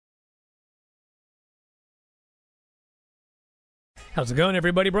How's it going,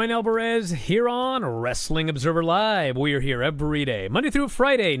 everybody? Bryan Alvarez here on Wrestling Observer Live. We are here every day, Monday through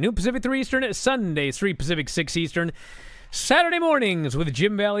Friday, noon Pacific 3 Eastern, Sundays 3 Pacific 6 Eastern, Saturday mornings with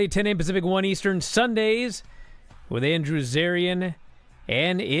Jim Valley, 10 a.m. Pacific 1 Eastern, Sundays with Andrew Zarian,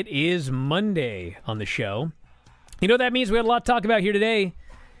 and it is Monday on the show. You know what that means? We had a lot to talk about here today.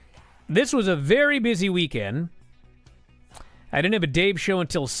 This was a very busy weekend. I didn't have a Dave show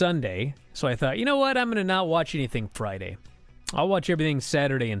until Sunday, so I thought, you know what? I'm going to not watch anything Friday. I'll watch everything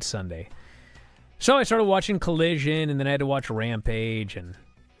Saturday and Sunday. So I started watching Collision, and then I had to watch Rampage, and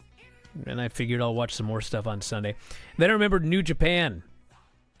I figured I'll watch some more stuff on Sunday. Then I remembered New Japan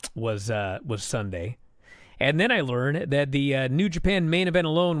was Sunday. And then I learned that the New Japan main event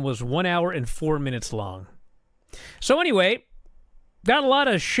alone was 1 hour and 4 minutes long. So anyway, got a lot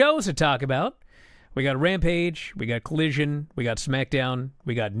of shows to talk about. We got Rampage, we got Collision, we got SmackDown,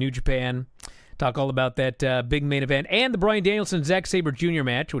 we got New Japan. Talk all about that big main event and the Bryan Danielson-Zack Sabre Jr.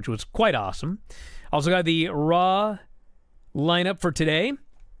 match, which was quite awesome. Also got the Raw lineup for today.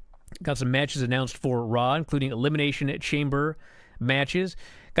 Got some matches announced for Raw, including Elimination Chamber matches.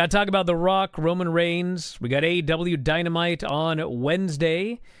 Got to talk about The Rock, Roman Reigns. We got AEW Dynamite on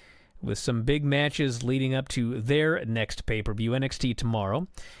Wednesday with some big matches leading up to their next pay-per-view, NXT tomorrow.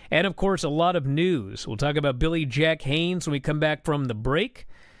 And, of course, a lot of news. We'll talk about Billy Jack Haynes when we come back from the break.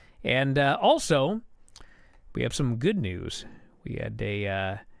 And also, we have some good news. We had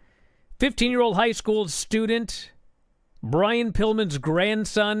a 15-year-old high school student, Brian Pillman's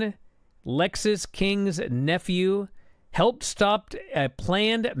grandson, Lexus King's nephew, helped stop a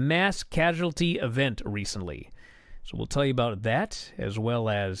planned mass casualty event recently. So we'll tell you about that, as well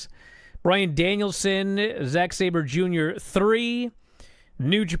as Bryan Danielson, Zack Sabre Jr. 3,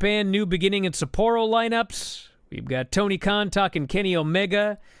 New Japan, New Beginning, and Sapporo lineups. We've got Tony Khan talking Kenny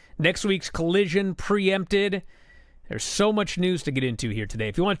Omega. Next week's Collision preempted. There's so much news to get into here today.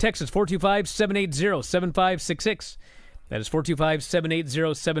 If you want to text us, 425-780-7566. That is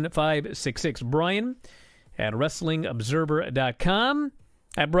 425-780-7566. Brian at WrestlingObserver.com.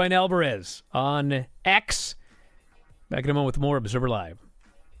 At Bryan Alvarez on X. Back in a moment with more Observer Live.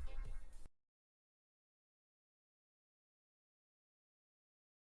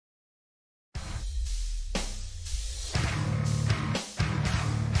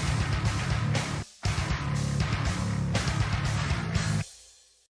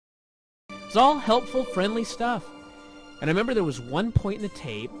 It's all helpful, friendly stuff. And I remember there was one point in the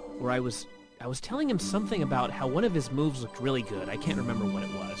tape where I was telling him something about how one of his moves looked really good. I can't remember what it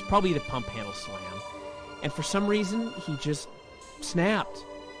was. Probably the pump handle slam. And for some reason, he just snapped.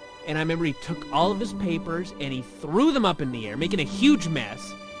 And I remember he took all of his papers and he threw them up in the air, making a huge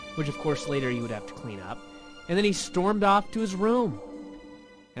mess, which of course later he would have to clean up. And then he stormed off to his room.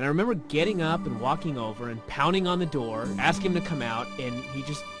 And I remember getting up and walking over and pounding on the door, asking him to come out, and he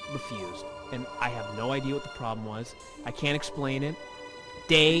just refused. And I have no idea what the problem was. I can't explain it.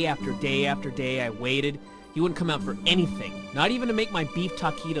 Day after day after day, I waited. He wouldn't come out for anything, not even to make my beef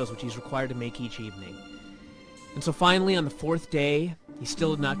taquitos, which he's required to make each evening. And so finally, on the fourth day, he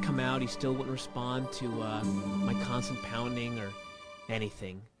still did not come out. He still wouldn't respond to my constant pounding or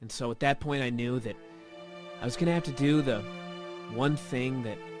anything. And so at that point, I knew that I was going to have to do the one thing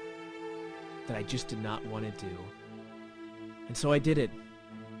that I just did not want to do. And so I did it.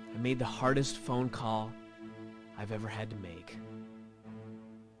 I made the hardest phone call I've ever had to make.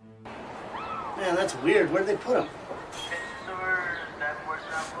 Man, that's weird. Where did they put him?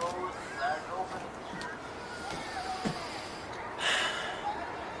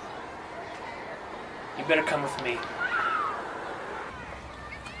 You better come with me.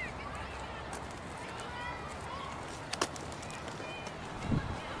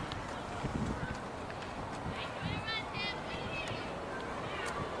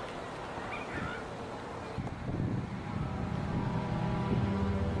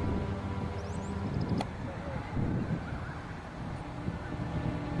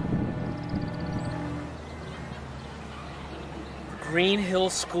 Green Hill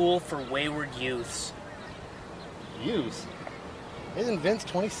School for Wayward Youths. Youth? Isn't Vince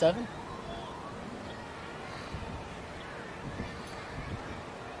 27?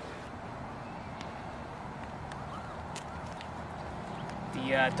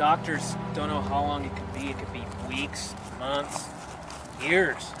 The doctors don't know how long it could be. It could be weeks, months,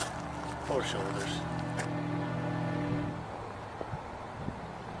 years. Poor shoulders.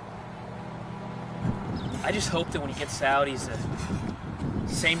 I just hope that when he gets out, he's the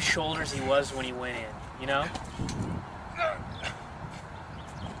same shoulders he was when he went in, you know?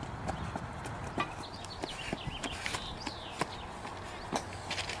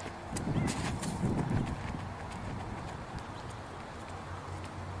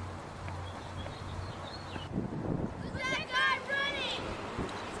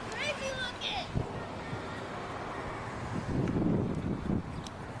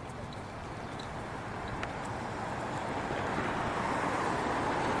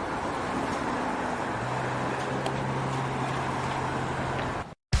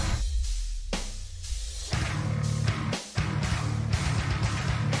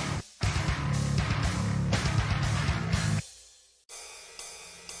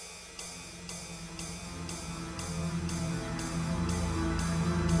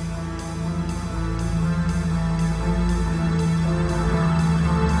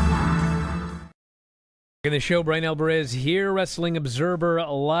 In the show, Bryan Alvarez here, Wrestling Observer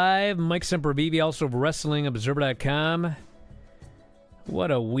Live. Mike Sempervive, also of WrestlingObserver.com. What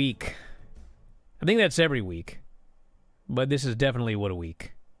a week. I think that's every week, but this is definitely what a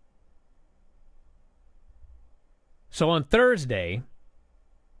week. So on Thursday,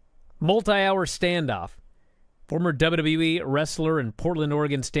 multi-hour standoff. Former WWE wrestler and Portland,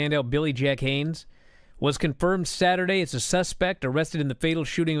 Oregon standout Billy Jack Haynes was confirmed Saturday as a suspect arrested in the fatal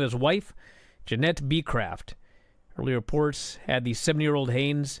shooting of his wife, Jeanette Beecraft. Early reports had the 70-year-old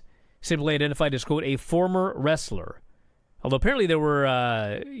Haynes simply identified as, quote, a former wrestler. Although apparently there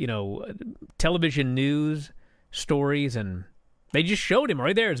were, television news stories, and they just showed him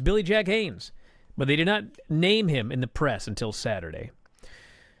right there. It's Billy Jack Haynes. But they did not name him in the press until Saturday.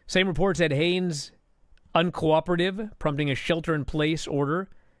 Same reports had Haynes uncooperative, prompting a shelter-in-place order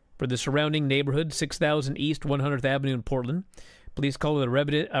for the surrounding neighborhood, 6000 East 100th Avenue in Portland. Police called the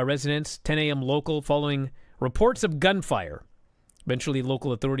residence 10 a.m. local following reports of gunfire. Eventually,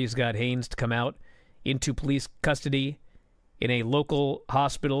 local authorities got Haynes to come out into police custody in a local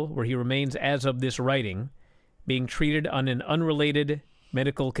hospital where he remains, as of this writing, being treated on an unrelated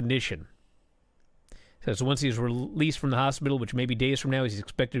medical condition. So once he's released from the hospital, which may be days from now, he's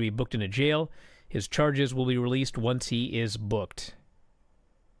expected to be booked into jail. His charges will be released once he is booked.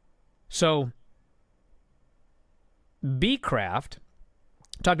 So, Beecraft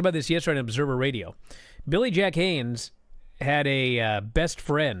talked about this yesterday on Observer Radio. Billy Jack Haynes had a best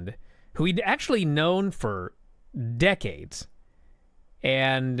friend who he'd actually known for decades.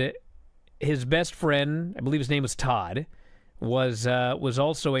 And his best friend, I believe his name was Todd, was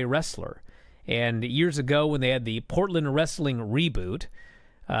also a wrestler. And years ago when they had the Portland Wrestling reboot,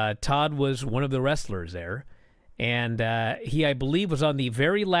 Todd was one of the wrestlers there. And he, I believe, was on the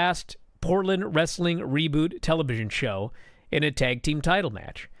very last Portland Wrestling reboot television show in a tag team title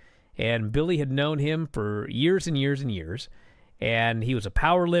match. And Billy had known him for years and years and years. And he was a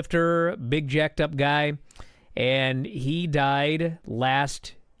power lifter, big jacked up guy. And he died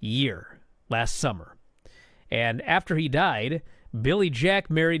last summer. And after he died, Billy Jack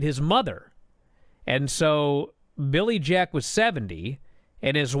married his mother. And so Billy Jack was 70,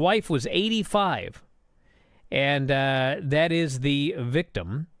 and his wife was 85. And that is the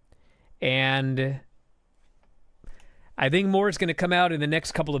victim. And I think more is going to come out in the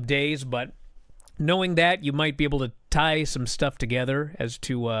next couple of days, but knowing that, you might be able to tie some stuff together as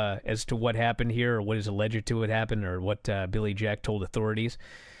to what happened here, or what is alleged to have happened, or what Billy Jack told authorities.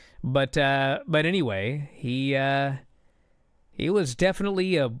 But anyway, he was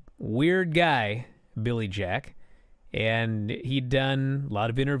definitely a weird guy, Billy Jack, and he'd done a lot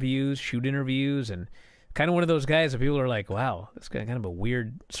of interviews, shoot interviews, and kind of one of those guys that people are like, wow, this guy kind of a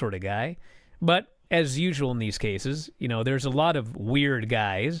weird sort of guy. But as usual in these cases, there's a lot of weird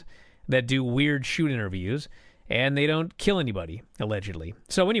guys that do weird shoot interviews, and they don't kill anybody, allegedly.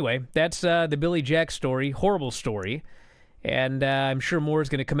 So anyway, that's the Billy Jack story, horrible story, and I'm sure more is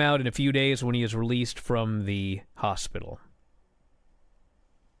going to come out in a few days when he is released from the hospital.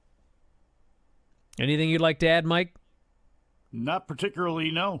 Anything you'd like to add, Mike? Not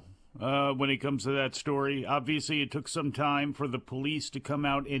particularly, no. When it comes to that story, obviously it took some time for the police to come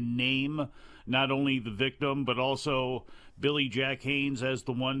out and name not only the victim, but also Billy Jack Haynes as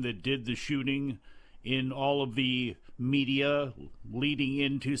the one that did the shooting in all of the media leading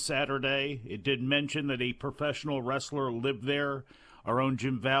into Saturday. It did mention that a professional wrestler lived there. Our own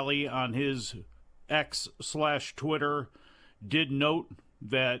Jim Valley on his X/Twitter did note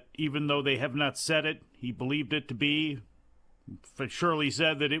that even though they have not said it, he believed it to be. Surely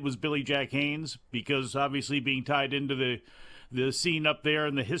said that it was Billy Jack Haynes, because obviously being tied into the scene up there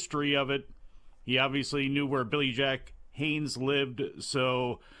and the history of it, he obviously knew where Billy Jack Haynes lived.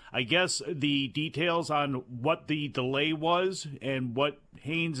 So I guess the details on what the delay was and what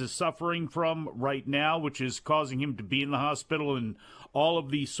Haynes is suffering from right now, which is causing him to be in the hospital, and all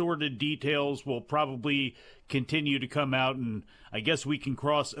of the sordid details will probably continue to come out, and I guess we can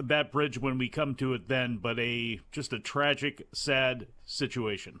cross that bridge when we come to it then, but just a tragic, sad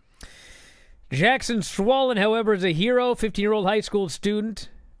situation. Jackson Swollen, however, is a hero, 15-year-old high school student,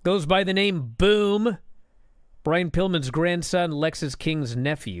 goes by the name Boom. Brian Pillman's grandson, Lexus King's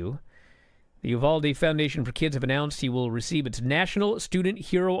nephew. The Uvalde Foundation for Kids have announced he will receive its National Student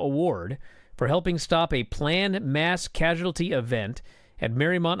Hero Award for helping stop a planned mass casualty event at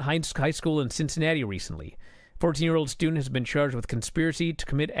Marymount High School in Cincinnati recently. 14-year-old student has been charged with conspiracy to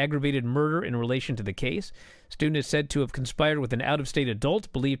commit aggravated murder in relation to the case. Student is said to have conspired with an out-of-state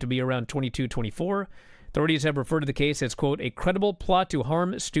adult believed to be around 22-24. Authorities have referred to the case as, quote, a credible plot to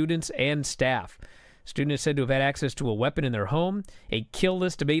harm students and staff. Student is said to have had access to a weapon in their home, a kill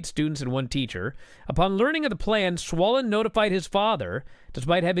list of 8 students and 1 teacher. Upon learning of the plan, Swollen notified his father,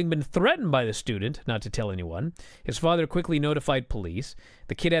 despite having been threatened by the student not to tell anyone. His father quickly notified police.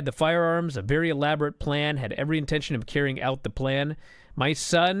 The kid had the firearms, a very elaborate plan, had every intention of carrying out the plan. My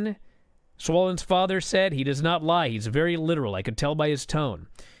son, Swollen's father said, he does not lie. He's very literal. I could tell by his tone.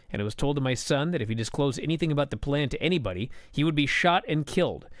 And it was told to my son that if he disclosed anything about the plan to anybody, he would be shot and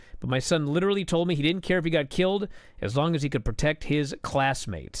killed. But my son literally told me he didn't care if he got killed as long as he could protect his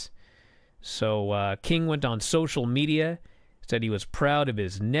classmates. So King went on social media, said he was proud of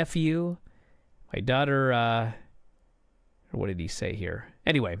his nephew. My daughter, what did he say here?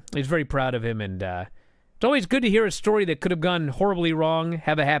 Anyway, he's very proud of him, and it's always good to hear a story that could have gone horribly wrong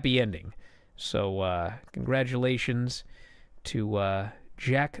have a happy ending. So congratulations to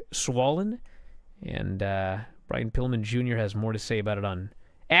Jack Swollen, and Brian Pillman Jr. has more to say about it on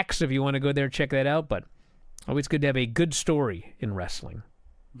X if you want to go there, check that out. But always good to have a good story in wrestling,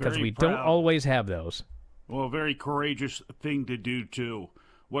 because we don't always have those. Well, a very courageous thing to do, too.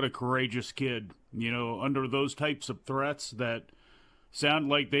 What a courageous kid, under those types of threats that sound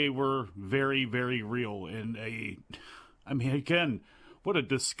like they were very, very real. And again, what a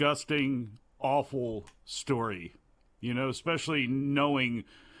disgusting, awful story. Especially knowing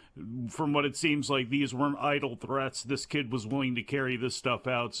from what it seems like these weren't idle threats. This kid was willing to carry this stuff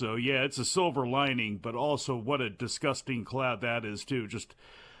out. So, yeah, it's a silver lining, but also what a disgusting cloud that is, too. Just,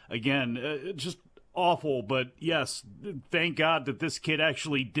 again, just awful. But, yes, thank God that this kid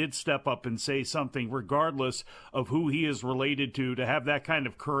actually did step up and say something, regardless of who he is related to have that kind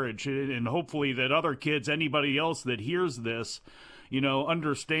of courage. And hopefully that other kids, anybody else that hears this,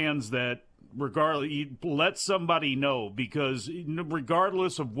 understands that regardless, you let somebody know, because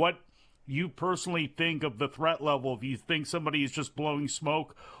regardless of what you personally think of the threat level, if you think somebody is just blowing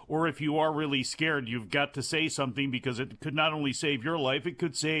smoke, or if you are really scared, you've got to say something, because it could not only save your life, it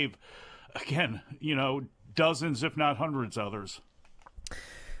could save, again, dozens, if not hundreds others.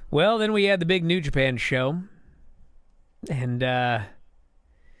 Well, then we had the big New Japan show. And,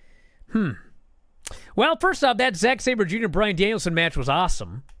 well, first off, that Zack Sabre Jr. Bryan Danielson match was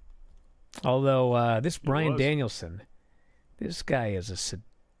awesome. Although this Bryan Danielson, this guy is a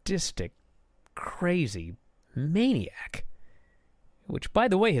sadistic, crazy maniac. Which, by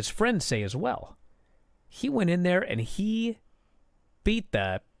the way, his friends say as well. He went in there and he beat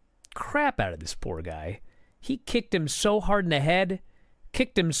the crap out of this poor guy. He kicked him so hard in the head,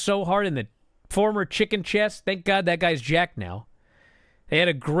 kicked him so hard in the former chicken chest. Thank God that guy's jacked now. They had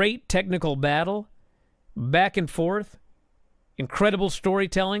a great technical battle, back and forth, incredible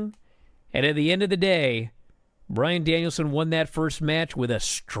storytelling. And at the end of the day, Bryan Danielson won that first match with a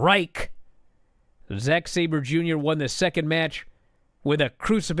strike. Zack Sabre Jr. won the second match with a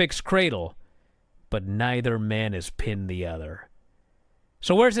crucifix cradle. But neither man has pinned the other.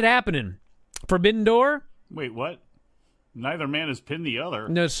 So where's it happening? Forbidden Door? Wait, what? Neither man has pinned the other?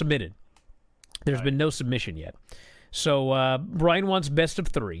 No, submitted. There's been no submission yet. So Bryan wants best of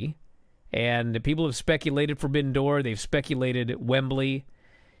 3. And people have speculated Forbidden Door. They've speculated Wembley.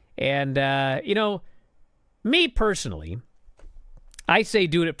 And, me personally, I say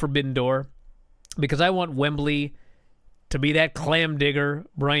do it at Forbidden Door because I want Wembley to be that clam digger,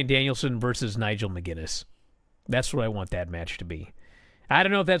 Bryan Danielson versus Nigel McGuinness. That's what I want that match to be. I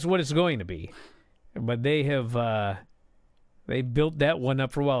don't know if that's what it's going to be, but they have they built that one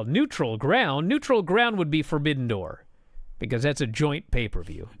up for a while. Neutral ground would be Forbidden Door, because that's a joint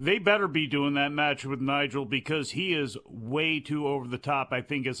pay-per-view. They better be doing that match with Nigel, because he is way too over the top, I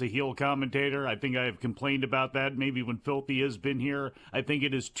think, as a heel commentator. I think I have complained about that maybe when Filthy has been here. I think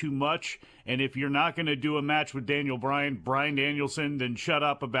it is too much. And if you're not going to do a match with Bryan Danielson, then shut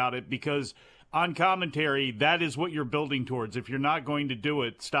up about it, because on commentary, that is what you're building towards. If you're not going to do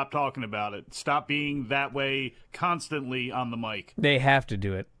it, stop talking about it. Stop being that way constantly on the mic. They have to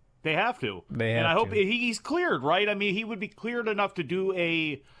do it. They have to. And I hope he's cleared, right? I mean, he would be cleared enough to do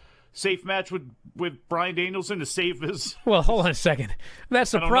a safe match with Bryan Danielson to save his... Well, hold on a second.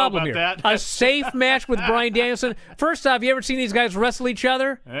 That's the problem here. That. A safe match with Bryan Danielson? First off, you ever seen these guys wrestle each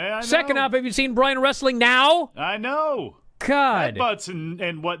other? Yeah, I know. Second off, have you seen Bryan wrestling now? I know. God. Headbutts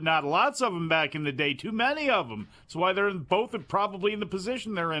and whatnot. Lots of them back in the day. Too many of them. That's why they're both probably in the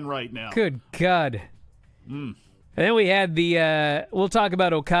position they're in right now. Good God. And then we had the, we'll talk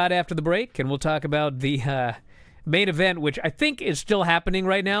about Okada after the break, and we'll talk about the main event, which I think is still happening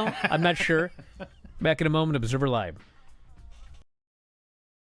right now. I'm not sure. Back in a moment, Observer Live.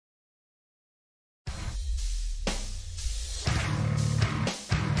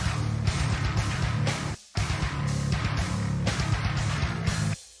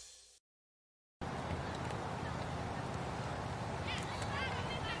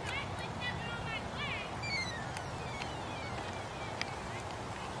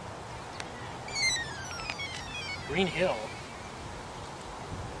 Green Hill.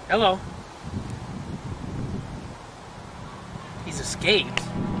 Hello. He's escaped. Do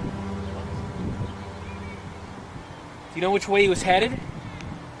you know which way he was headed?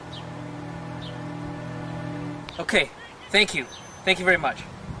 Okay, thank you. Thank you very much.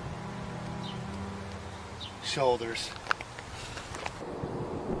 Shoulders.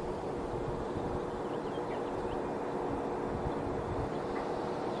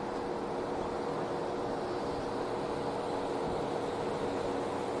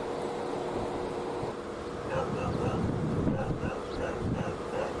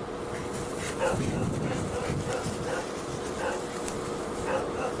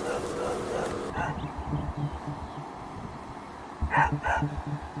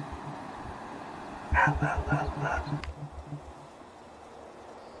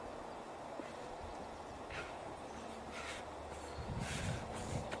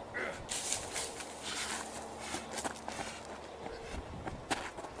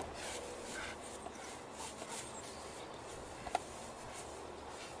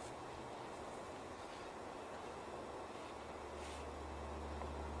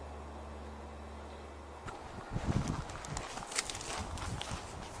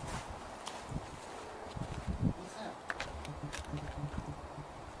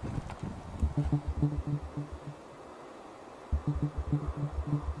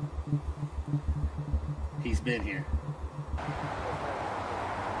 He's been here.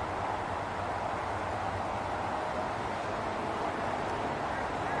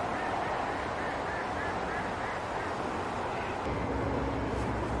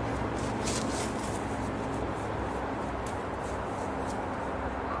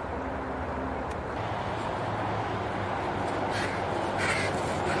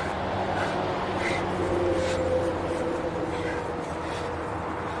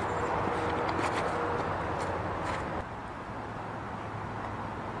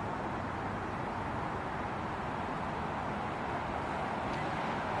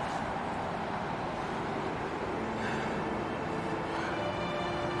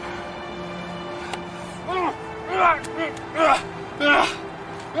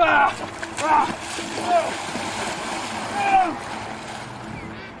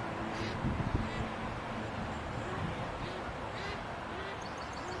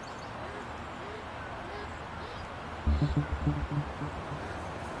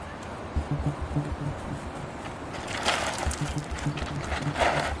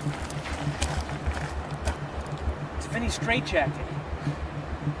 It's Vinny's straitjacket.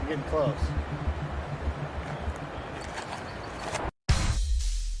 I'm getting close.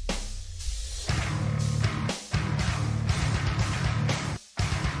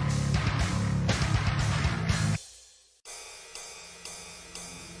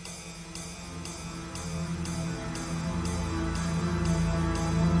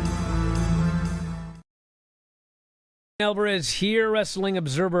 Alvarez here, Wrestling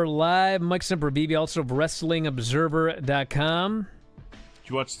Observer Live. Mike Sempervive, also of WrestlingObserver.com. Did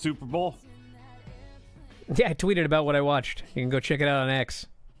you watch the Super Bowl? Yeah, I tweeted about what I watched. You can go check it out on X.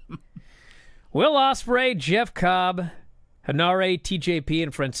 Will Ospreay, Jeff Cobb, Hanare, TJP,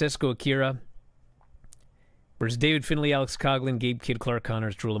 and Francisco Akira versus David Finlay, Alex Coughlin, Gabe Kidd, Clark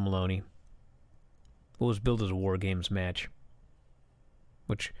Connors, Drew Maloney. What was billed as a War Games match.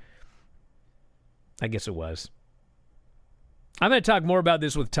 Which, I guess it was. I'm going to talk more about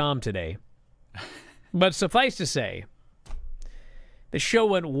this with Tom today. But suffice to say, the show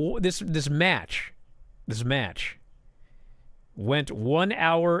went, this match went 1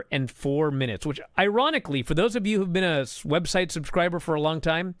 hour and 4 minutes, which ironically, for those of you who've been a website subscriber for a long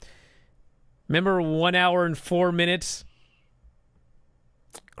time, remember 1 hour and 4 minutes?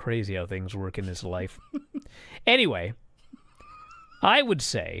 Crazy how things work in this life. Anyway, I would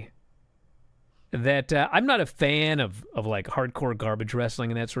say that I'm not a fan of like hardcore garbage wrestling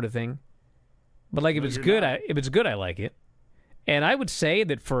and that sort of thing. But like if it's good, I like it. And I would say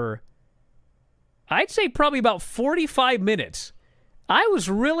that I'd say probably about 45 minutes, I was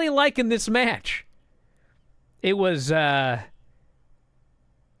really liking this match. It was, it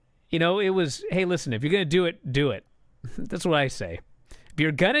was, hey, listen, if you're going to do it, do it. That's what I say. If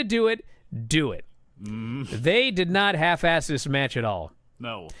you're going to do it, do it. They did not half-ass this match at all.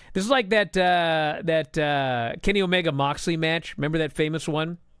 No. This is like that Kenny Omega Moxley match. Remember that famous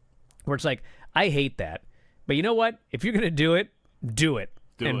one? Where it's like, I hate that. But you know what? If you're going to do it, do it.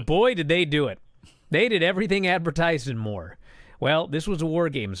 And boy, did they do it. They did everything advertised and more. Well, this was a War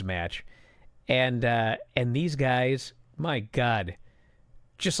Games match. And these guys, my God,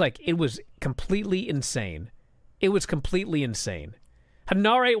 just like, it was completely insane. It was completely insane.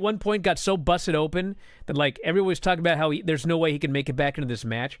 Hanare at one point got so busted open that like everyone was talking about how there's no way he can make it back into this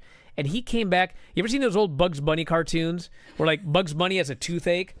match. And he came back. You ever seen those old Bugs Bunny cartoons where like Bugs Bunny has a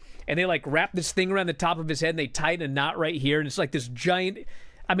toothache and they like wrap this thing around the top of his head and they tighten a knot right here and it's like this giant.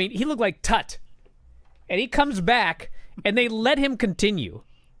 I mean, he looked like Tut. And he comes back and they let him continue.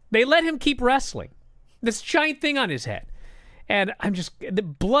 They let him keep wrestling. This giant thing on his head. And I'm just, the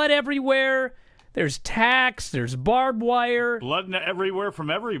blood everywhere. There's tacks. There's barbed wire. Blood everywhere from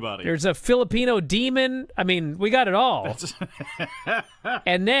everybody. There's a Filipino demon. I mean, we got it all.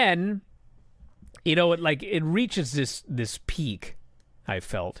 And then, you know, it reaches this peak, I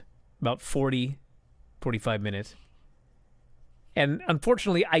felt, about 45 minutes. And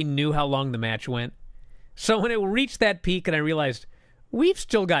unfortunately, I knew how long the match went. So when it reached that peak and I realized, we've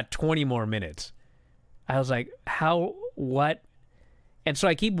still got 20 more minutes, I was like, how, what? And so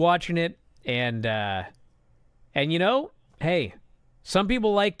I keep watching it. And you know, hey, some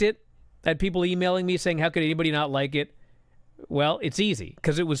people liked it. I had people emailing me saying, how could anybody not like it? Well, it's easy,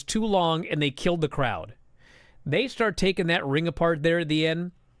 because it was too long and they killed the crowd. They start taking that ring apart there at the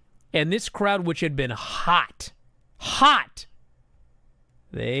end, and this crowd, which had been hot,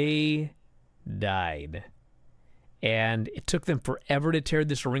 they died. And it took them forever to tear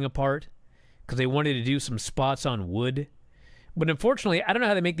this ring apart, because they wanted to do some spots on wood. But unfortunately, I don't know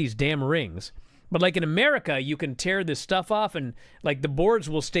how they make these damn rings. But like in America, you can tear this stuff off and like the boards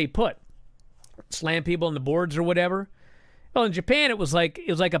will stay put. Slam people on the boards or whatever. Well, in Japan, it was like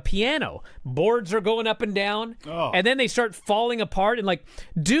a piano. Boards are going up and down. Oh. And then they start falling apart. And like,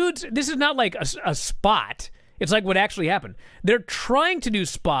 dudes, this is not like a spot. It's like what actually happened. They're trying to do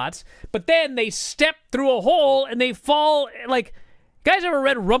spots, but then they step through a hole and they fall. Like, guys ever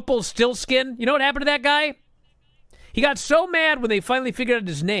read Rumpelstiltskin? You know what happened to that guy? He got so mad when they finally figured out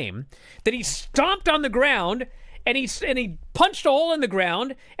his name that he stomped on the ground and he punched a hole in the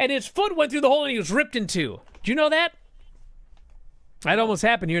ground and his foot went through the hole and he was ripped in two. Do you know that? That almost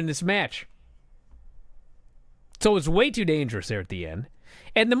happened here in this match. So it was way too dangerous there at the end.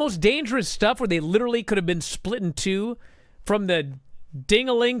 And the most dangerous stuff where they literally could have been split in two from the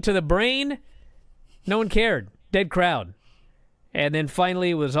ding-a-ling to the brain, no one cared. Dead crowd. And then finally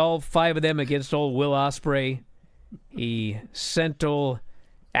it was all five of them against old Will Ospreay. He sent old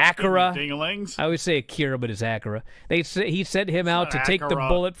Akira. Ding-a-lings? I always say Akira, but it's Akira. He sent him out to take the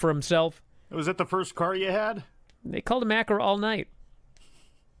bullet for himself. Was that the first car you had? They called him Akira all night.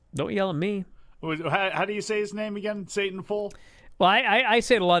 Don't yell at me. How do you say his name again? Say it in full? Well, I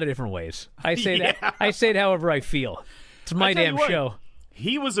say it a lot of different ways. I say I say it however I feel. It's my damn show.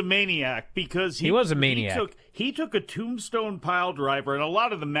 He was a maniac because he was a maniac. He took a tombstone pile driver, and a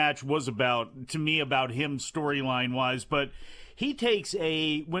lot of the match was about him storyline wise. But he takes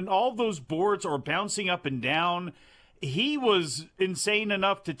when all those boards are bouncing up and down, he was insane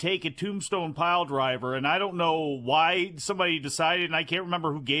enough to take a tombstone pile driver, and I don't know why somebody decided, and I can't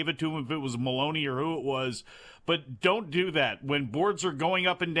remember who gave it to him, if it was Maloney or who it was. But don't do that. When boards are going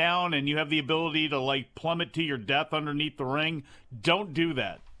up and down and you have the ability to, like, plummet to your death underneath the ring, don't do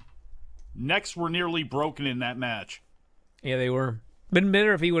that. Necks were nearly broken in that match. Yeah, they were. Been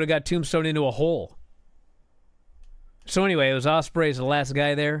better if he would have got tombstone into a hole. So anyway, it was Ospreay's the last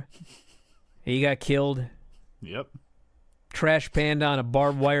guy there. He got killed. Yep. Trash panned on a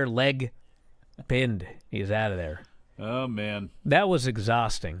barbed wire leg. Pinned. He was out of there. Oh, man. That was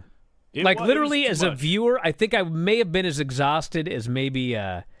exhausting. Literally, as a viewer, I think I may have been as exhausted as maybe,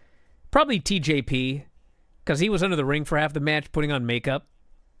 probably TJP, because he was under the ring for half the match putting on makeup.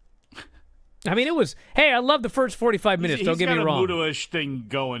 I mean, it was, hey, I love the first 45 minutes, don't get me wrong. He's got a Muda-ish thing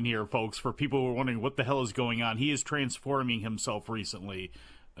going here, folks, for people who are wondering what the hell is going on. He is transforming himself recently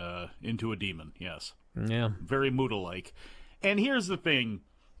into a demon, yes. Yeah. Very Muda-like. And here's the thing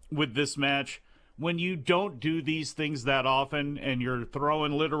with this match. When you don't do these things that often and you're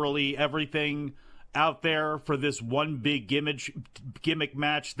throwing literally everything out there for this one big gimmick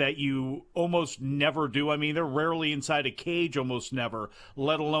match that you almost never do. I mean, they're rarely inside a cage, almost never,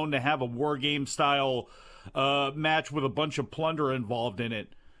 let alone to have a war game style match with a bunch of plunder involved in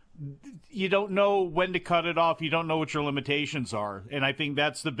it. You don't know when to cut it off. You don't know what your limitations are. And I think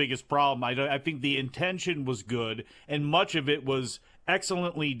that's the biggest problem. I think the intention was good, and much of it was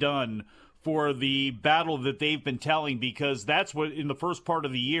excellently done for the battle that they've been telling, because that's what, in the first part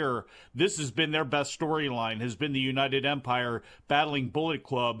of the year, this has been their best storyline, has been the United Empire battling Bullet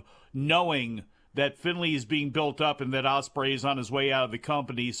Club, knowing that Finlay is being built up and that Ospreay is on his way out of the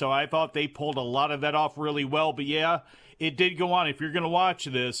company. So I thought they pulled a lot of that off really well. But yeah, it did go on. If you're going to watch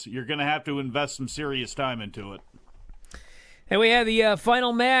this, you're going to have to invest some serious time into it. And we had the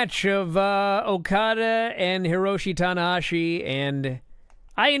final match of Okada and Hiroshi Tanahashi, and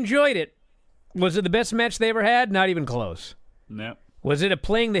I enjoyed it. Was it the best match they ever had? Not even close. No. Was it a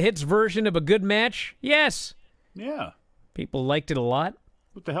playing the hits version of a good match? Yes. Yeah. People liked it a lot.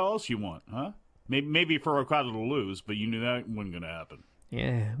 What the hell else you want, huh? Maybe for Okada to lose, but you knew that wasn't going to happen.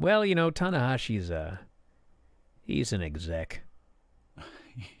 Yeah. Well, you know, Tanahashi's he's an exec.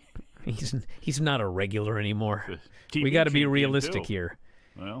 He's not a regular anymore. We got to be realistic here.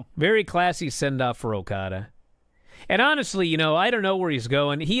 Well, very classy send-off for Okada. And honestly, you know, I don't know where he's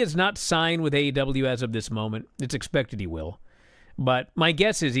going. He has not signed with AEW as of this moment. It's expected he will. But my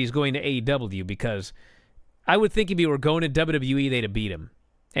guess is he's going to AEW because I would think if he were going to WWE, they'd have beat him.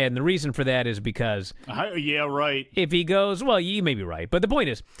 And the reason for that is because... yeah, right. If he goes... Well, you may be right. But the point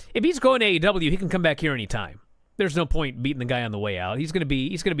is, if he's going to AEW, he can come back here anytime. There's no point beating the guy on the way out. He's going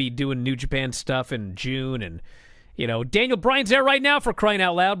to be doing New Japan stuff in June. And, you know, Daniel Bryan's there right now for crying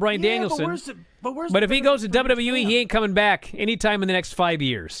out loud. Bryan Danielson. But if he goes to WWE, he ain't coming back anytime in the next 5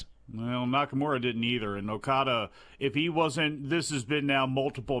 years. Well, Nakamura didn't either. And Okada, if he wasn't, this has been now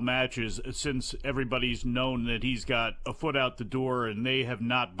multiple matches since everybody's known that he's got a foot out the door, and they have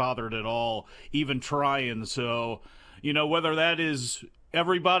not bothered at all, even trying. So, you know, whether that is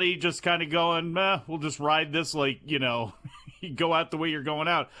everybody just kind of going, we'll just ride this like, you know, you go out the way you're going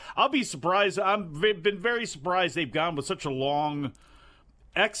out. I'll be surprised. I've been very surprised they've gone with such a long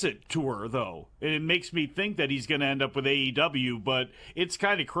exit tour, though. And it makes me think that he's going to end up with AEW, but it's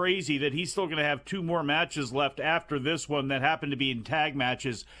kind of crazy that he's still going to have 2 more matches left after this one that happen to be in tag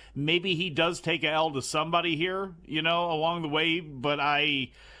matches. Maybe he does take a L to somebody here, you know, along the way, but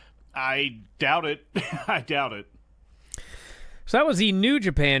I doubt it. I doubt it. So that was the New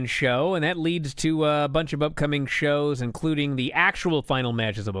Japan show, and that leads to a bunch of upcoming shows, including the actual final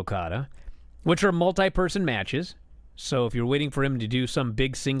matches of Okada, which are multi-person matches. So if you're waiting for him to do some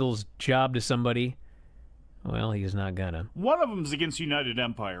big singles job to somebody, well, he's not gonna. One of them's against United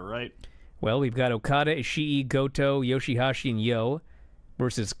Empire, right? Well, we've got Okada, Ishii, Goto, Yoshihashi, and Yo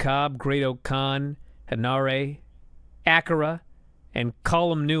versus Cobb, Great-O-Khan, Hanare, Akira, and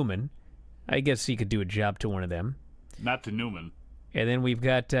Colum Newman. I guess he could do a job to one of them. Not to Newman. And then we've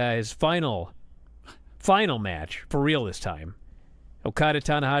got his final match, for real this time. Okada,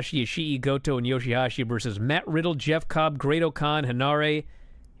 Tanahashi, Ishii, Goto, and Yoshihashi versus Matt Riddle, Jeff Cobb, Great-O-Khan, Hanare,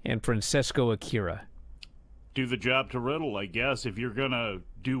 and Francesco Akira. Do the job to Riddle, I guess, if you're going to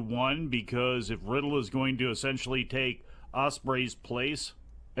do one, because if Riddle is going to essentially take Ospreay's place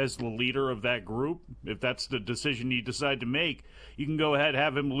as the leader of that group, if that's the decision you decide to make, you can go ahead,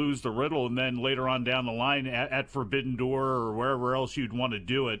 have him lose to Riddle, and then later on down the line at Forbidden Door or wherever else you'd want to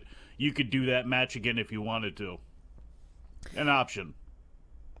do it, you could do that match again if you wanted to. An option.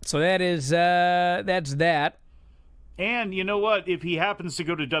 So that's that. And you know what? If he happens to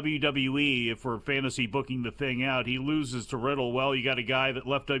go to WWE, if we're fantasy booking the thing out, he loses to Riddle. Well, you got a guy that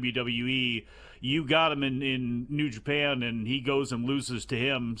left WWE. You got him in New Japan, and he goes and loses to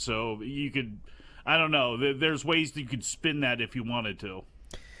him. So you could, I don't know. There's ways that you could spin that if you wanted to.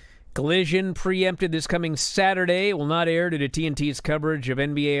 Collision preempted this coming Saturday. It will not air due to TNT's coverage of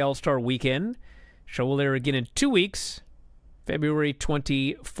NBA All-Star Weekend. Show will air again in 2 weeks. February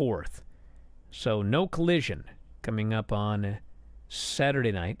 24th. So no Collision coming up on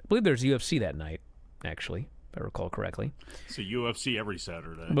Saturday night. I believe there's UFC that night, actually, if I recall correctly. It's a UFC every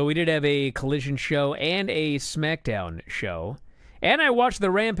Saturday. But we did have a Collision show and a SmackDown show. And I watched the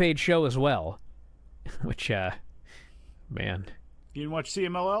Rampage show as well. Which, man. You didn't watch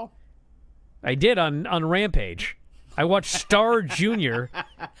CMLL? I did on Rampage. I watched Star Jr.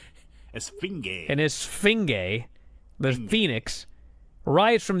 Esfinge. And Esfinge, the Phoenix,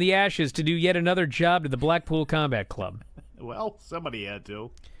 rise from the ashes to do yet another job to the Blackpool Combat Club. Well, somebody had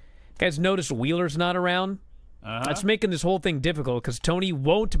to. Guys, notice Wheeler's not around? That's making this whole thing difficult because Tony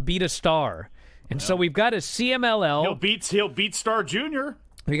won't beat a star. And so we've got a CMLL. He'll beat Star Jr.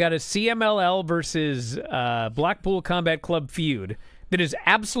 We got a CMLL versus Blackpool Combat Club feud that is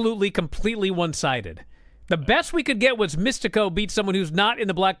absolutely, completely one-sided. The best we could get was Mystico beat someone who's not in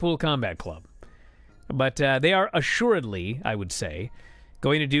the Blackpool Combat Club. But they are assuredly, I would say,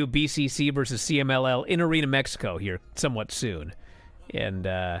 going to do BCC versus CMLL in Arena, Mexico here somewhat soon. And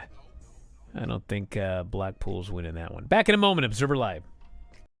I don't think Blackpool's winning that one. Back in a moment, Observer Live.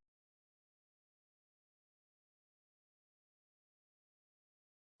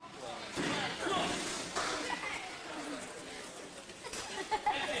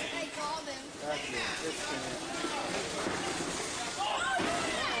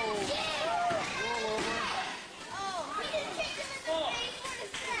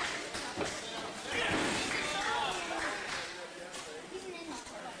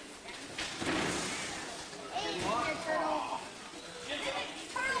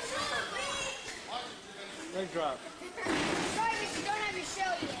 drop. Sorry, but you don't have your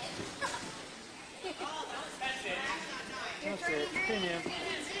shell yet. That's it. Premium.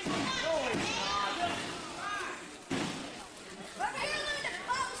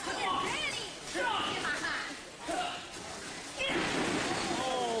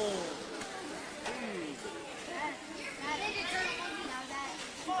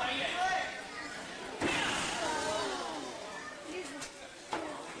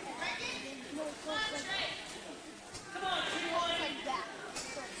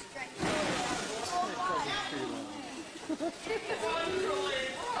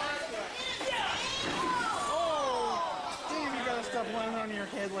 Damn, you gotta stop landing on your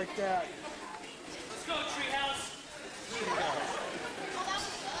head like that. Let's go, Treehouse.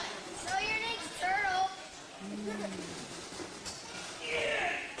 So your name's Turtle.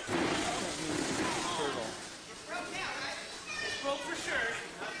 Turtle. Broke for sure.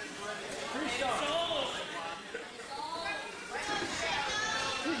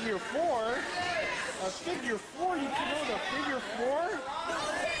 Figure four? A figure four? You can know the figure four?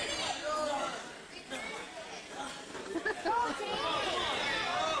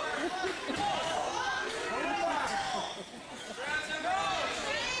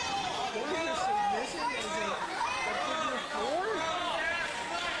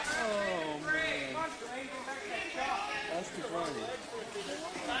 That's too funny.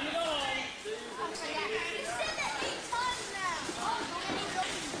 You said that 8 times now.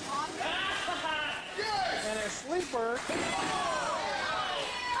 And a sleeper.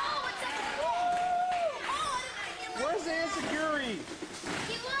 Where's the Ansaguri?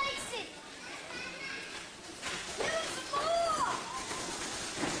 He likes it. Use the ball.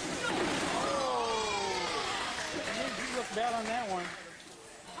 You look bad on that one.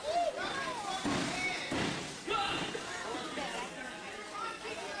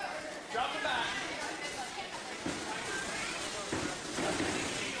 Drop it back.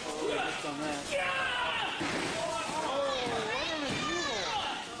 Just on that.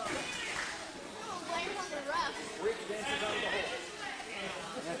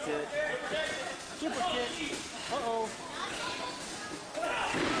 That's it. Super kick. Uh-oh.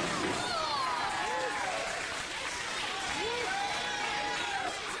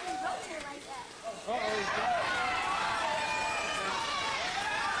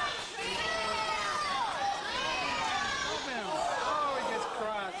 Oh, he gets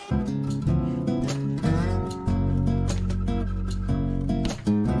crushed.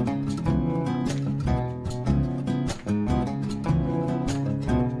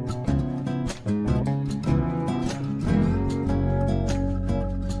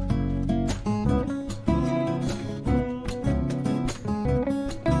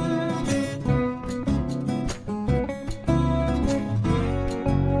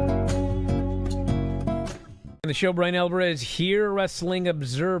 The show, Bryan Alvarez here, Wrestling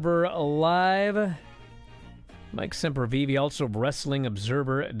Observer Live. Mike Sempervive, also of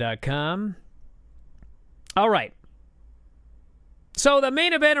WrestlingObserver.com. All right. So the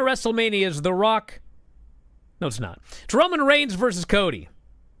main event of WrestleMania is The Rock. No, it's not. It's Roman Reigns versus Cody.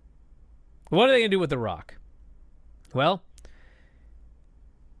 What are they going to do with The Rock? Well,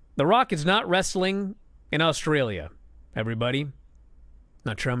 The Rock is not wrestling in Australia, everybody.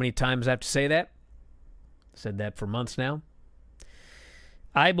 Not sure how many times I have to say that. Said that for months now.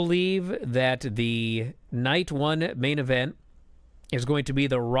 I believe that the night one main event is going to be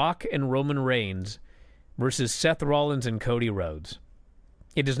The Rock and Roman Reigns versus Seth Rollins and Cody Rhodes.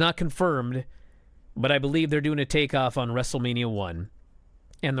 It is not confirmed, but I believe they're doing a takeoff on WrestleMania 1,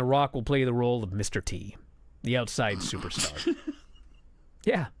 and The Rock will play the role of Mr. T, the outside superstar.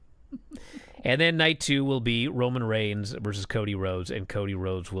 Yeah. And then night 2 will be Roman Reigns versus Cody Rhodes, and Cody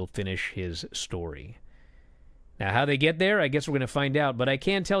Rhodes will finish his story. Now, how they get there, I guess we're going to find out. But I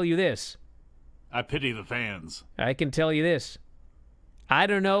can tell you this. I pity the fans. I can tell you this. I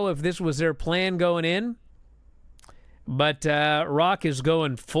don't know if this was their plan going in, but Rock is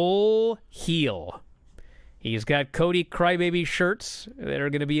going full heel. He's got Cody Crybaby shirts that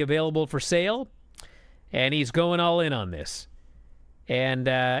are going to be available for sale, and he's going all in on this. And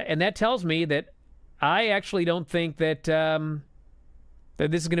that tells me that I actually don't think that that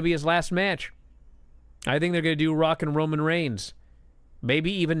this is going to be his last match. I think they're going to do Rock and Roman Reigns,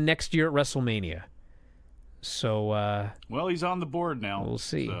 maybe even next year at WrestleMania. So, well, he's on the board now. We'll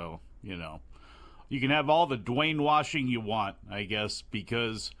see. So, you know, you can have all the Dwayne washing you want, I guess,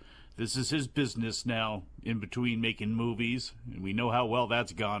 because this is his business now in between making movies, and we know how well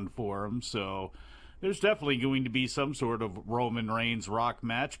that's gone for him. So there's definitely going to be some sort of Roman Reigns Rock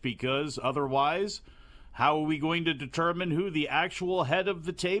match, because otherwise, how are we going to determine who the actual head of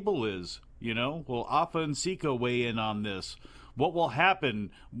the table is? You know, will Afa and Sika weigh in on this? What will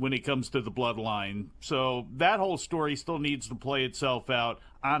happen when it comes to the bloodline? So that whole story still needs to play itself out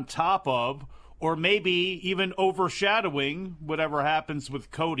on top of, or maybe even overshadowing, whatever happens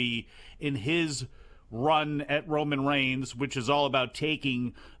with Cody in his run at Roman Reigns, which is all about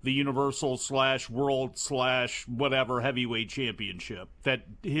taking the Universal / World / whatever heavyweight championship that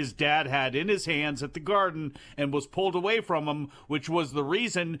his dad had in his hands at the Garden and was pulled away from him, which was the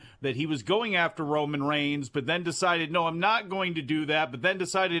reason that he was going after Roman Reigns, but then decided, no, I'm not going to do that, but then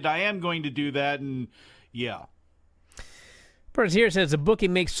decided I am going to do that, and yeah. Person here says the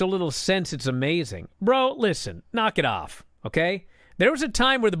booking makes so little sense, it's amazing. Bro, listen, knock it off, okay? There was a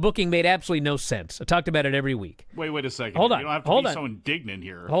time where the booking made absolutely no sense. I talked about it every week. Wait a second. Hold on. You don't have to be so indignant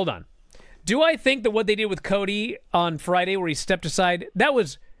here. Hold on. Do I think that what they did with Cody on Friday where he stepped aside, that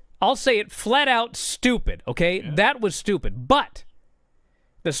was, I'll say it flat out, stupid, okay? Yeah. That was stupid. But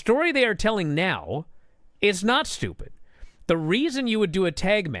the story they are telling now is not stupid. The reason you would do a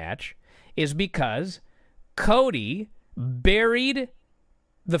tag match is because Cody buried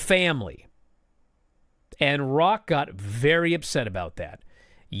the family. And Rock got very upset about that.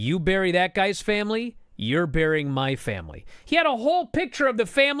 You bury that guy's family, you're burying my family. He had a whole picture of the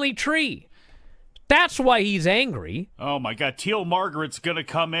family tree. That's why he's angry. Oh, my God. Teal Margaret's going to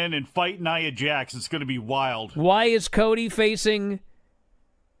come in and fight Nia Jax. It's going to be wild. Why is Cody facing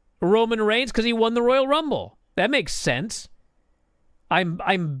Roman Reigns? Because he won the Royal Rumble. That makes sense.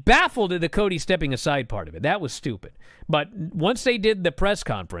 I'm baffled at the Cody stepping aside part of it. That was stupid. But once they did the press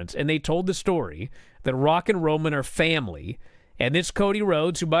conference and they told the story that Rock and Roman are family, and this Cody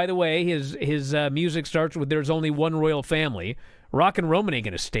Rhodes, who, by the way, his music starts with "There's only one royal family." Rock and Roman ain't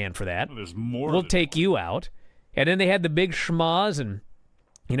going to stand for that. Well, there's more. We'll take you out. And then they had the big schmoz, and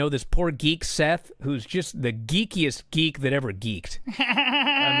you know this poor geek Seth, who's just the geekiest geek that ever geeked.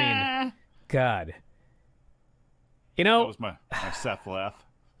 I mean, God. You know, that was my Seth laugh.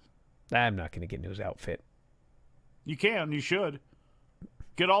 I'm not going to get into his outfit. You can. You should.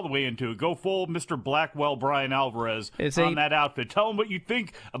 Get all the way into it. Go full Mr. Blackwell Bryan Alvarez on that outfit. Tell him what you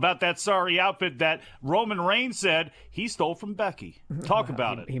think about that sorry outfit that Roman Reigns said he stole from Becky. Talk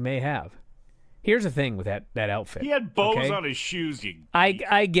about it. He may have. Here's the thing with that outfit. He had bows on his shoes.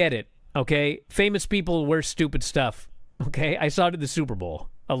 I get it, okay? Famous people wear stupid stuff, okay? I saw it at the Super Bowl,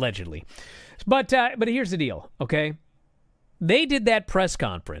 allegedly. But here's the deal, okay? They did that press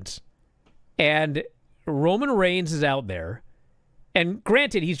conference, and Roman Reigns is out there, and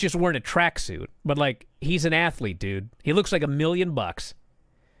granted, he's just wearing a tracksuit, but, like, he's an athlete, dude. He looks like $1 million.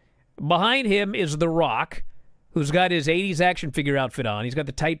 Behind him is The Rock, who's got his 80s action figure outfit on. He's got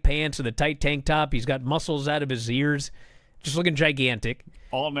the tight pants and the tight tank top. He's got muscles out of his ears, just looking gigantic.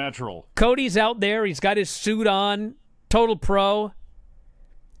 All natural. Cody's out there. He's got his suit on, total pro.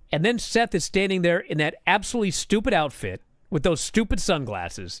 And then Seth is standing there in that absolutely stupid outfit with those stupid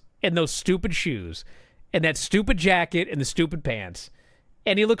sunglasses and those stupid shoes and that stupid jacket and the stupid pants.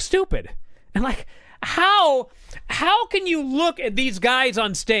 And he looks stupid. And like, how can you look at these guys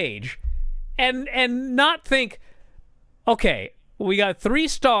on stage and not think, okay, we got 3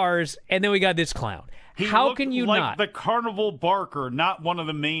 stars and then we got this clown. How can you like the Carnival Barker, not one of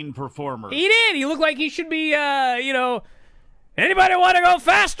the main performers. He did. He looked like he should be, anybody want to go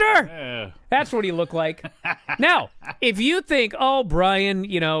faster? That's what he looked like. Now, if you think, oh, Bryan,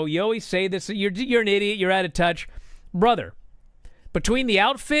 you always say this, you're an idiot, you're out of touch. Brother, between the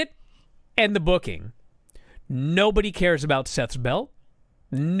outfit and the booking, nobody cares about Seth's belt.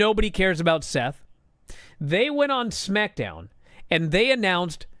 Nobody cares about Seth. They went on SmackDown, and they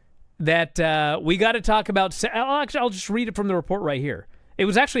announced that we got to talk about Seth. I'll just read it from the report right here. It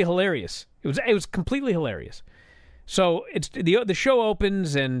was actually hilarious. It was completely hilarious. So it's the show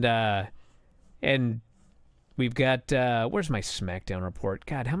opens and we've got where's my SmackDown report?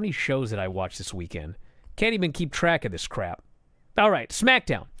 God, how many shows did I watch this weekend? Can't even keep track of this crap. All right,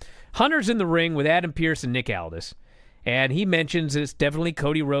 SmackDown. Hunter's in the ring with Adam Pearce and Nick Aldis, and he mentions it's definitely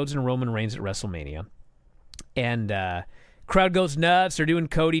Cody Rhodes and Roman Reigns at WrestleMania. And crowd goes nuts. They're doing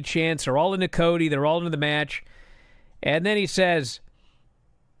Cody chants. They're all into Cody. They're all into the match. And then he says,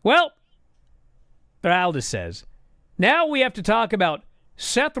 well, or Aldis says, now we have to talk about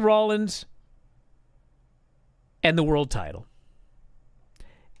Seth Rollins and the world title.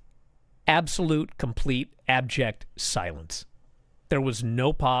 Absolute, complete, abject silence. There was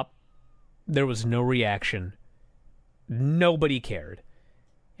no pop. There was no reaction. Nobody cared.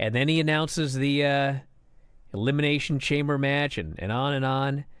 And then he announces the Elimination Chamber match and on and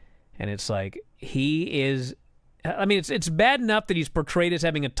on. And it's like, he is... I mean, it's bad enough that he's portrayed as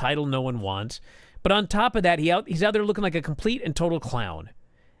having a title no one wants. But on top of that, he's out there looking like a complete and total clown.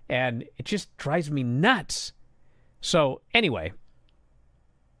 And it just drives me nuts. So, anyway,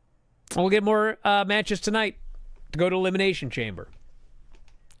 we'll get more matches tonight to go to Elimination Chamber.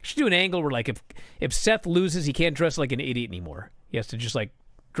 Should do an angle where, like, if Seth loses, he can't dress like an idiot anymore. He has to just, like,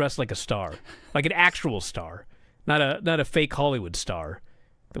 dress like a star. Like an actual star. Not a fake Hollywood star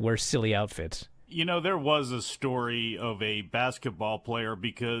that wears silly outfits. You know, there was a story of a basketball player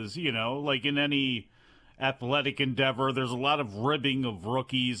because, you know, like in any athletic endeavor, there's a lot of ribbing of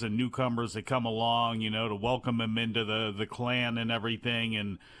rookies and newcomers that come along, you know, to welcome them into the clan and everything.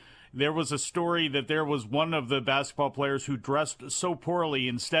 And there was a story that there was one of the basketball players who dressed so poorly,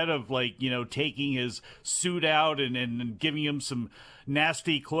 instead of, like, you know, taking his suit out and giving him some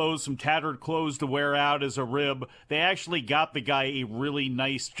nasty clothes, some tattered clothes to wear out as a rib, they actually got the guy a really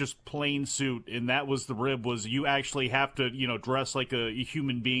nice, just plain suit, and that was the rib, was you actually have to, you know, dress like a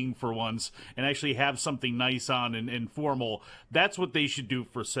human being for once and actually have something nice on and formal. That's what they should do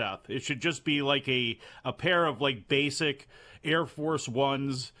for Seth. It should just be like a pair of, like, basic Air Force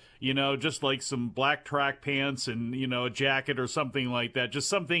Ones, you know, just like some black track pants and, you know, a jacket or something like that. Just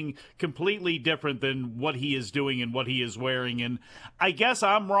something completely different than what he is doing and what he is wearing. And I guess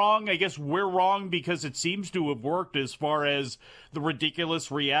I'm wrong. I guess we're wrong because it seems to have worked as far as the ridiculous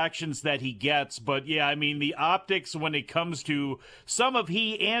reactions that he gets. But yeah, I mean, the optics when it comes to some of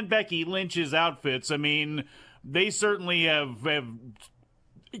he and Becky Lynch's outfits, I mean, they certainly have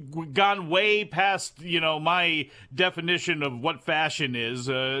gone way past, you know, my definition of what fashion is,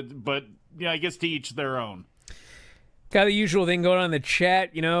 but, you know, I guess to each their own. Got the usual thing going on in the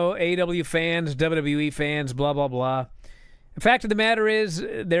chat, you know, AEW fans, WWE fans, blah, blah, blah. The fact of the matter is,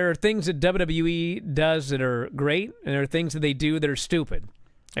 there are things that WWE does that are great, and there are things that they do that are stupid.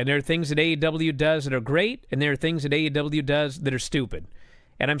 And there are things that AEW does that are great, and there are things that AEW does that are stupid.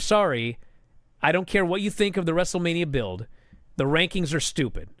 And I'm sorry, I don't care what you think of the WrestleMania build. The rankings are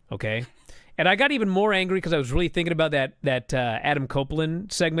stupid, okay? And I got even more angry because I was really thinking about that Adam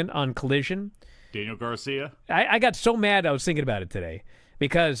Copeland segment on Collision. Daniel Garcia? I got so mad I was thinking about it today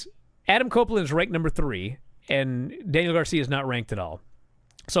because Adam Copeland is ranked number 3, and Daniel Garcia is not ranked at all.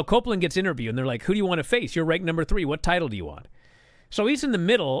 So Copeland gets interviewed, and they're like, who do you want to face? You're ranked number 3. What title do you want? So he's in the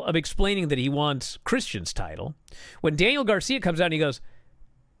middle of explaining that he wants Christian's title when Daniel Garcia comes out and he goes,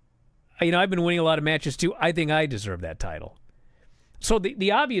 you know, I've been winning a lot of matches too. I think I deserve that title. So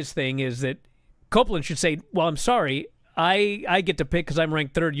the obvious thing is that Copeland should say, well, I'm sorry, I get to pick because I'm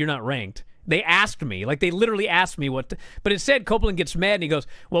ranked 3rd, you're not ranked. They asked me, like they literally asked me what, but instead Copeland gets mad and he goes,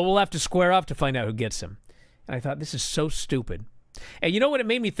 well, we'll have to square off to find out who gets him. And I thought, this is so stupid. And you know what it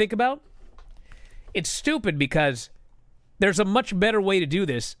made me think about? It's stupid because there's a much better way to do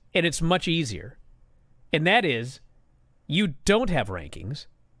this, and it's much easier. And that is, you don't have rankings.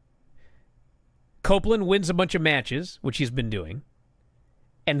 Copeland wins a bunch of matches, which he's been doing.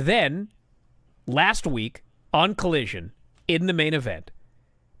 And then, last week, on Collision, in the main event,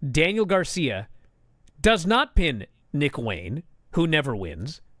 Daniel Garcia does not pin Nick Wayne, who never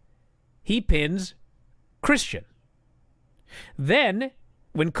wins. He pins Christian. Then,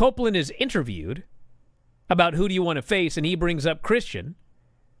 when Copeland is interviewed about who do you want to face, and he brings up Christian,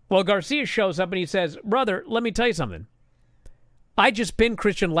 well, Garcia shows up and he says, brother, let me tell you something. I just pinned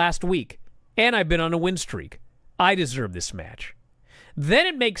Christian last week, and I've been on a win streak. I deserve this match. Then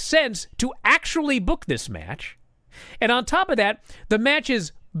it makes sense to actually book this match. And on top of that, the match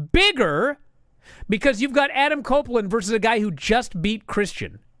is bigger because you've got Adam Copeland versus a guy who just beat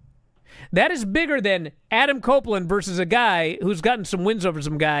Christian. That is bigger than Adam Copeland versus a guy who's gotten some wins over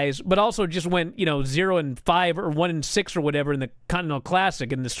some guys, but also just went, 0-5 or 1-6 or whatever in the Continental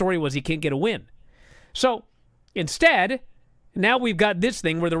Classic, and the story was he can't get a win. So instead, now we've got this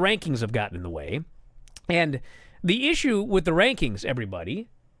thing where the rankings have gotten in the way. And the issue with the rankings, everybody,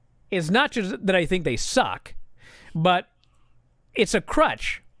 is not just that I think they suck, but it's a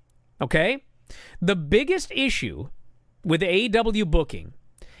crutch, okay? The biggest issue with AEW booking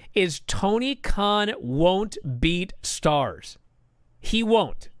is Tony Khan won't beat stars. He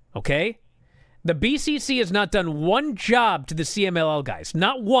won't, okay? The BCC has not done one job to the CMLL guys,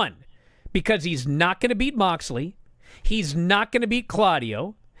 not one, because he's not going to beat Moxley, he's not going to beat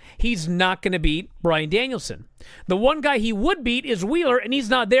Claudio, he's not going to beat Bryan Danielson. The one guy he would beat is Wheeler, and he's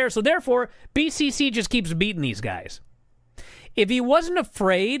not there, so therefore, BCC just keeps beating these guys. If he wasn't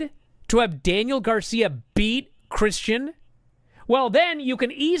afraid to have Daniel Garcia beat Christian, well, then you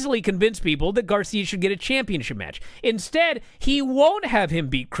can easily convince people that Garcia should get a championship match. Instead, he won't have him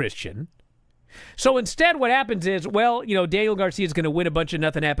beat Christian. So instead, what happens is, well, Daniel Garcia is going to win a bunch of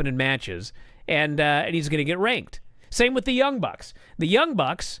nothing happening matches, and he's going to get ranked. Same with the Young Bucks. The Young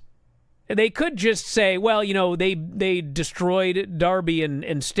Bucks, They could just say, well, they destroyed Darby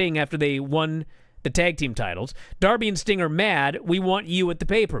and Sting after they won the tag team titles. Darby and Sting are mad. We want you at the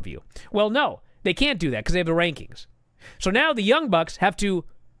pay-per-view. Well, no, they can't do that because they have the rankings. So now the Young Bucks have to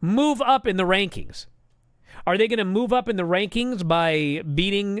move up in the rankings. Are they going to move up in the rankings by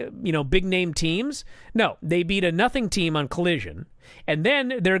beating, big-name teams? No, they beat a nothing team on Collision, and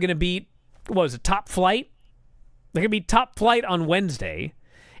then they're going to beat, Top Flight? They're going to be Top Flight on Wednesday,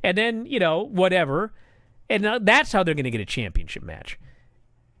 and then, whatever. And that's how they're going to get a championship match.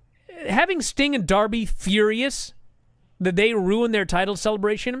 Having Sting and Darby furious that they ruined their title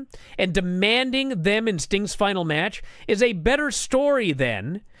celebration and demanding them in Sting's final match is a better story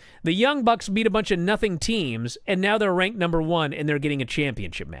than the Young Bucks beat a bunch of nothing teams and now they're ranked number 1 and they're getting a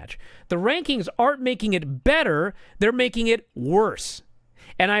championship match. The rankings aren't making it better, they're making it worse.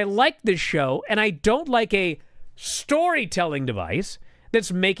 And I like this show, and I don't like a storytelling device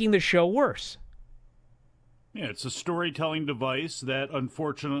that's making the show worse. Yeah, it's a storytelling device that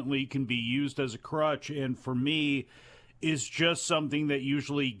unfortunately can be used as a crutch, and for me, is just something that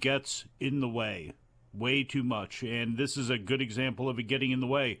usually gets in the way too much. And this is a good example of it getting in the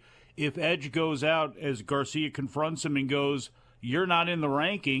way. If Edge goes out as Garcia confronts him and goes, "You're not in the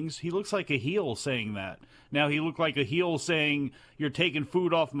rankings," he looks like a heel saying that. Now, he looked like a heel saying, "You're taking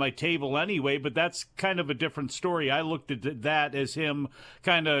food off my table anyway," but that's kind of a different story. I looked at that as him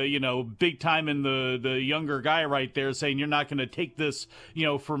kind of, big time in the younger guy right there saying, "You're not going to take this,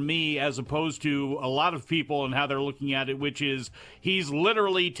 from me," as opposed to a lot of people and how they're looking at it, which is he's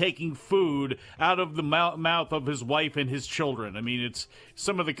literally taking food out of the mouth of his wife and his children. I mean, it's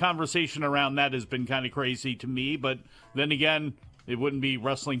some of the conversation around that has been kind of crazy to me, but then again, it wouldn't be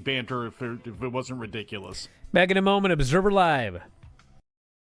wrestling banter if it wasn't ridiculous. Back in a moment, Observer Live.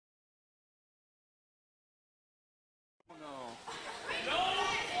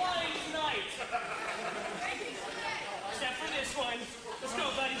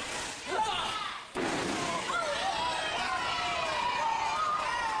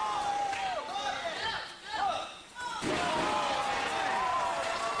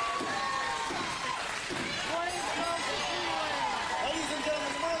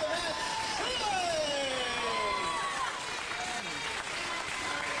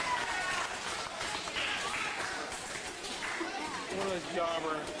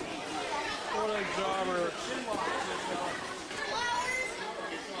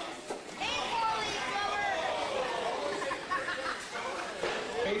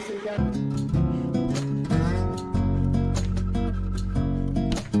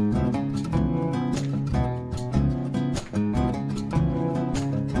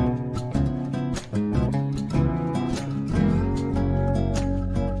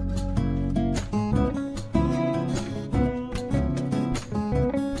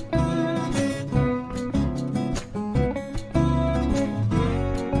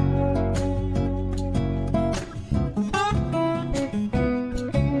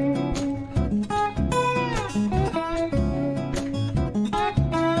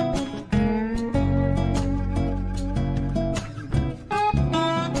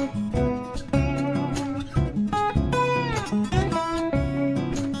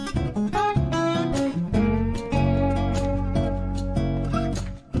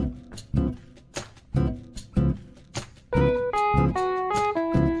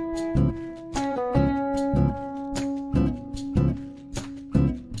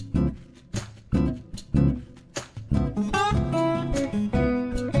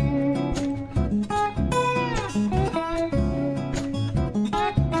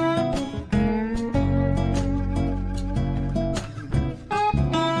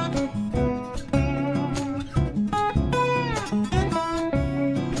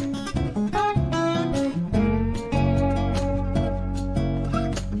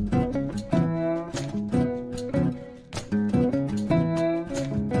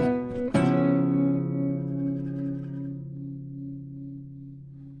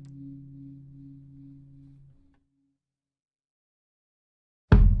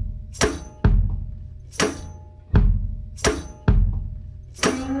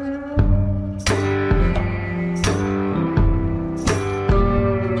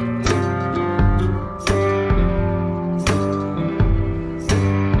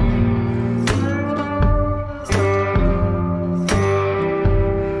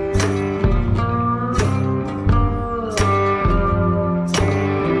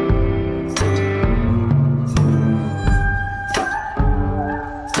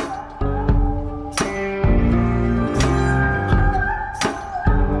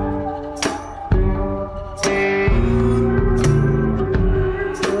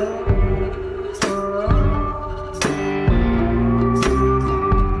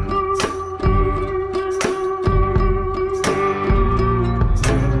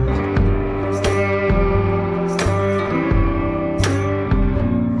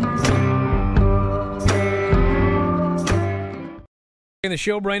 the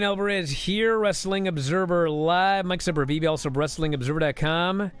show. Bryan Alvarez here, Wrestling Observer Live. Mike Sempervive, also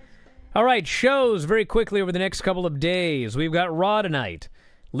WrestlingObserver.com. All right, shows very quickly over the next couple of days. We've got Raw tonight.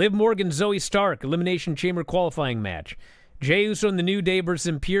 Liv Morgan, Zoe Stark, Elimination Chamber qualifying match. Jey Uso and the New Day versus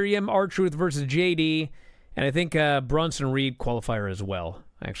Imperium, R-Truth versus JD, and I think Bronson Reed qualifier as well.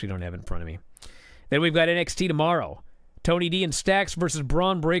 I actually don't have it in front of me. Then we've got NXT tomorrow. Tony D and Stax versus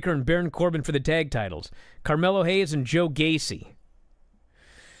Braun Breaker and Baron Corbin for the tag titles. Carmelo Hayes and Joe Gacy.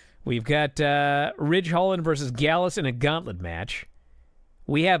 We've got Ridge Holland versus Gallus in a gauntlet match.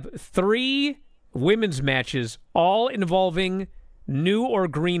 We have 3 women's matches, all involving new or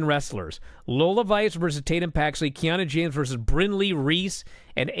green wrestlers. Lola Vice versus Tatum Paxley, Kiana James versus Brynn Lee Reese,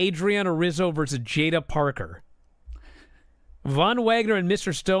 and Adriana Rizzo versus Jada Parker. Von Wagner and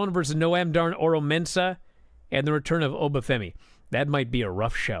Mr. Stone versus Noam Dar and Oro Mensah, and the return of Obafemi. That might be a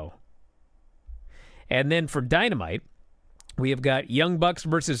rough show. And then for Dynamite, we have got Young Bucks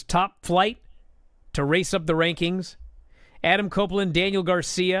versus Top Flight to race up the rankings. Adam Copeland, Daniel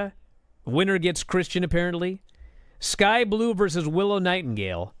Garcia. Winner gets Christian, apparently. Sky Blue versus Willow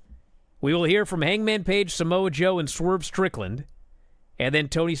Nightingale. We will hear from Hangman Page, Samoa Joe, and Swerve Strickland. And then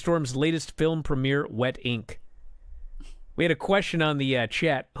Tony Storm's latest film premiere, Wet Ink. We had a question on the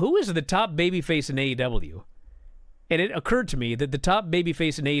chat. Who is the top babyface in AEW? And it occurred to me that the top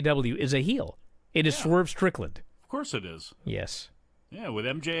babyface in AEW is a heel. It is Swerve Strickland. Of course it is. Yes. Yeah, with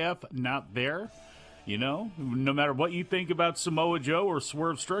MJF not there, you know, no matter what you think about Samoa Joe or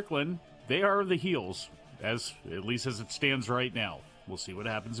Swerve Strickland, they are the heels, at least as it stands right now. We'll see what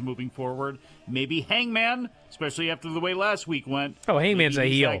happens moving forward. Maybe Hangman, especially after the way last week went. Oh, Hangman's a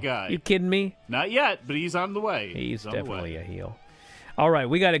heel. That guy. You kidding me? Not yet, but he's on the way. He's definitely a heel. All right,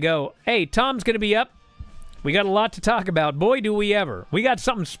 we got to go. Hey, Tom's going to be up. We got a lot to talk about. Boy, do we ever. We got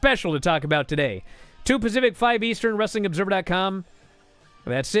something special to talk about today. 2 Pacific, 5 Eastern, WrestlingObserver.com.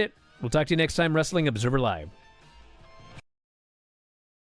 That's it. We'll talk to you next time, Wrestling Observer Live.